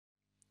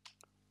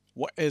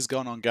What is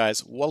going on,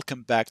 guys?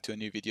 Welcome back to a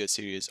new video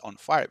series on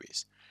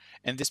Firebase.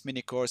 In this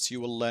mini course, you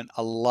will learn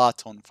a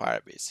lot on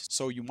Firebase.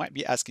 So you might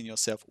be asking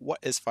yourself, what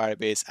is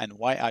Firebase and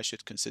why I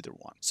should consider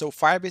one? So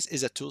Firebase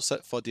is a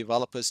toolset for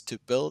developers to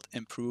build,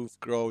 improve,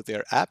 grow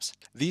their apps.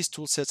 These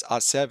toolsets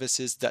are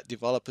services that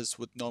developers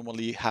would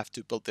normally have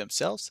to build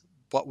themselves.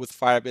 But with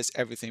Firebase,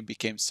 everything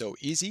became so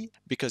easy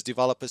because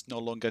developers no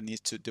longer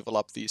need to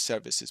develop these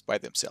services by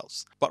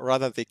themselves, but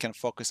rather they can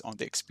focus on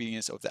the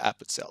experience of the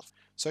app itself.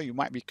 So you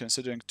might be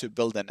considering to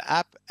build an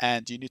app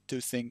and you need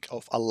to think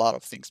of a lot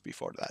of things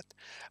before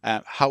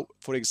that.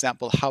 For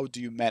example, how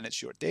do you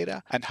manage your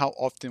data and how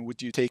often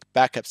would you take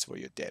backups for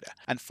your data?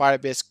 And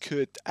Firebase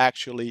could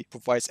actually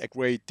provide a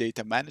great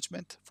data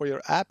management for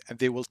your app, and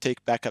they will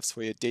take backups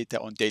for your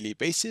data on daily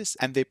basis,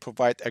 and they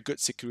provide a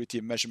good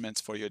security measurements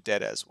for your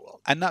data as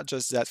well. And not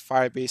just that,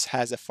 Firebase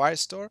has a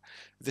Firestore.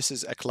 This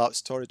is a cloud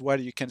storage where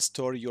you can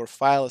store your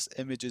files,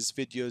 images,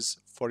 videos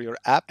for your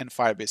app in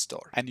Firebase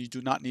Store. And you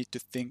do not need to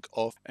think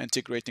of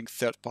integrating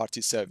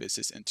third-party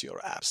services into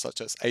your app, such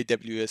as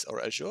AWS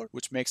or Azure,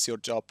 which makes your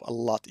job a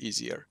lot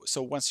easier.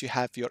 So once you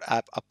have your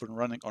app up and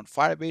running on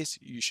Firebase,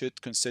 you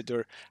should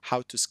consider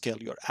how to scale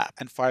your app.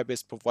 And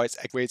Firebase provides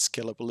a great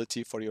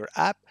scalability for your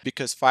app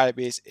because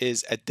Firebase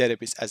is a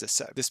database as a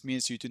service. This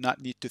means you do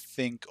not need to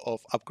think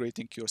of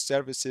upgrading your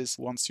services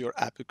once your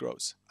app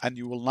grows. And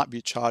you will not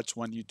be charged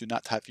when you do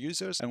not have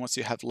users. And once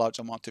you have large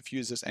amount of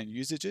users and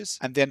usages,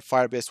 and then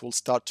Firebase will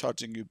start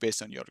charging you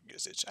based on your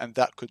usage. And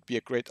that could be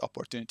a great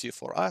opportunity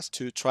for us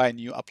to try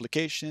new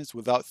applications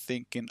without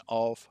thinking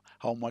of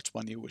how much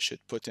money we should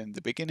put in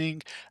the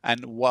beginning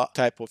and what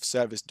type of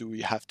service do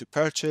we have to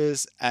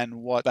purchase and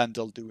what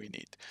bundle do we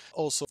need.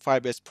 Also,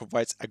 Firebase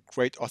provides a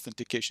great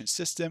authentication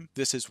system.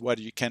 This is where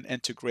you can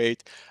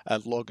integrate a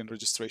login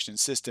registration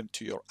system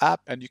to your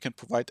app, and you can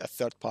provide a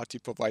third-party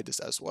providers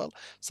as well,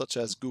 such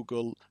as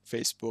Google,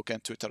 Facebook,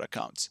 and Twitter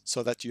accounts,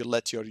 so that you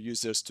let your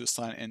users to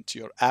sign into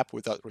your app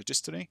without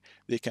registering.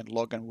 They can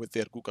log in with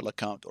their Google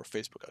account or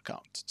Facebook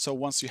account. So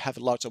once you have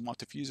a large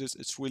amount of users,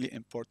 it's really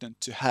important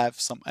to have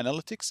some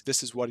analytics.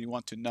 This is where you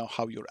want to know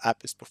how your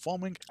app is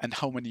performing and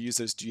how many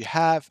users do you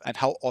have and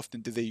how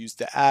often do they use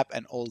the app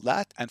and all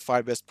that. And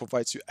Firebase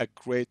provides you a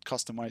great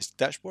customized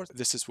dashboard.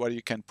 This is where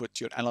you can put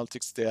your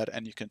analytics there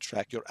and you can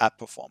track your app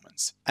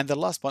performance. And the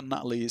last but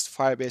not least,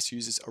 Firebase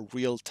uses a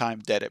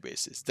real-time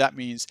databases. That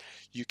means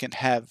you can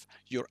have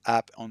your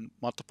app on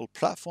multiple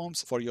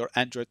platforms for your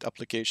Android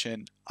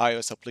application,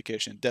 iOS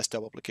application,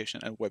 desktop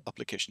application, and web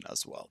application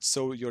as well.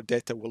 So your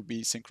data will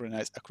be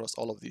synchronized across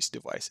all of these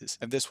devices.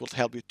 And this will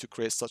help you to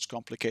create such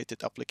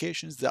complicated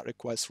applications that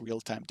requires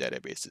real-time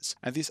databases.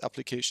 And these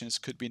applications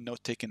could be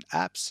note-taking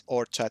apps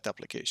or chat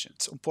applications.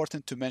 It's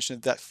important to mention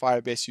that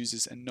Firebase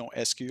uses a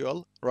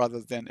NoSQL rather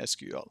than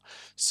SQL.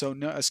 So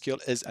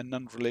NoSQL is a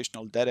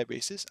non-relational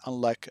databases,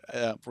 unlike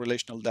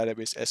relational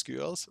database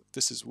SQLs.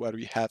 This is where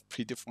we have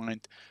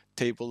predefined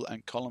table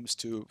and columns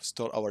to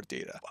store our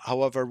data.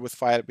 However, with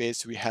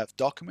Firebase, we have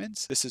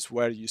documents. This is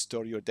where you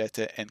store your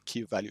data in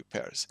key value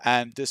pairs.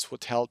 And this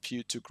would help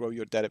you to grow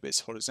your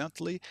database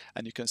horizontally,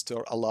 and you can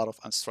store a lot of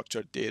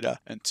unstructured data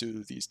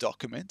into these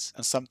documents.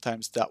 And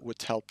sometimes that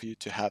would help you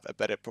to have a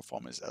better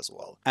performance as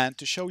well. And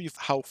to show you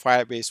how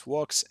Firebase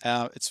works,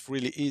 it's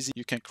really easy.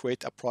 You can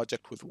create a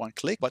project with one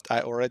click, but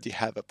I already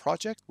have a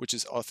project, which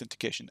is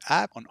Authentication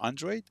app on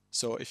Android.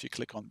 So if you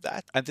click on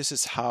that, and this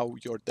is how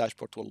your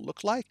dashboard will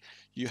look like.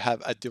 You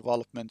have a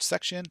development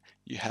section,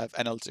 you have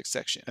analytics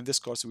section. In this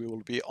course, we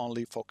will be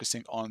only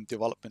focusing on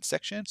development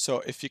section.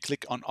 So if you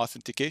click on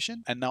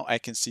authentication, and now I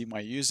can see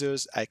my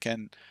users, I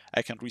can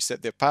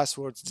reset their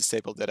passwords,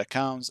 disable their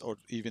accounts, or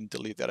even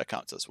delete their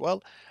accounts as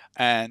well.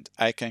 And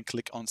I can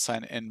click on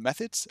sign in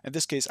methods. In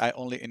this case, I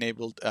only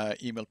enabled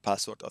email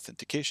password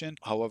authentication.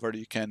 However,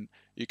 you can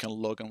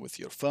log in with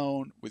your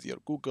phone, with your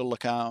Google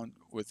account,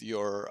 with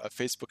your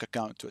Facebook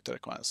account, Twitter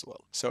account as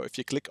well. So if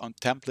you click on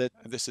template,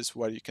 this is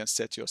where you can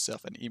set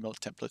yourself an email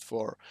template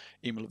for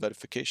email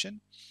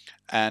verification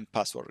and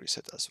password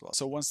reset as well.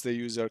 So once the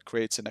user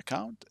creates an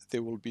account, they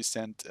will be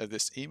sent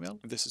this email.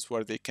 This is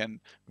where they can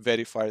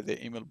verify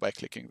the email by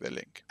clicking the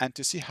link. And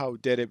to see how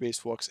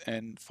database works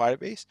in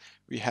Firebase,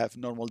 we have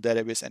normal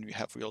database and we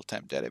have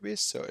real-time database.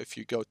 So if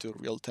you go to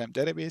real-time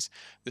database,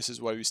 this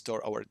is where we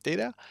store our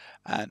data.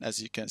 And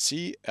as you can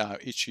see,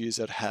 each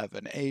user have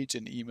an age,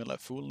 an email, a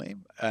full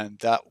name, and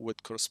that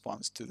would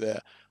correspond to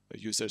the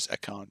user's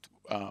account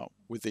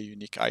with a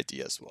unique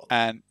ID as well.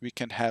 And we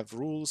can have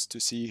rules to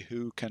see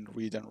who can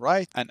read and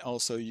write, and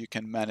also you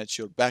can manage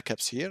your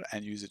backups here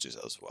and usages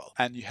as well.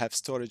 And you have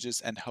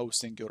storages and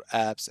hosting your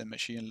apps and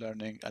machine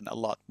learning and a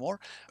lot more.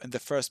 In the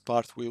first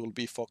part, we will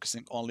be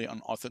focusing only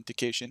on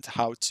authentication,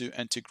 how to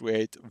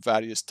integrate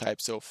various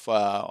types of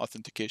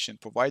authentication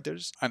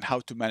providers and how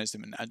to manage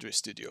them in Android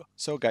Studio.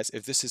 So guys,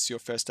 if this is your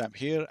first time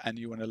here and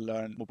you want to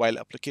learn mobile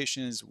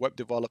applications, web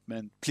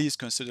development, please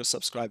consider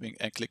subscribing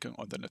and clicking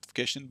on the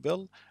notification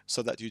bell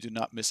so that you do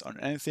not miss on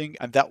anything,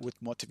 and that would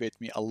motivate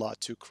me a lot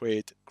to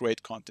create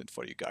great content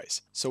for you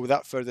guys. So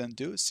without further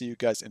ado, see you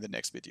guys in the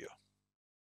next video.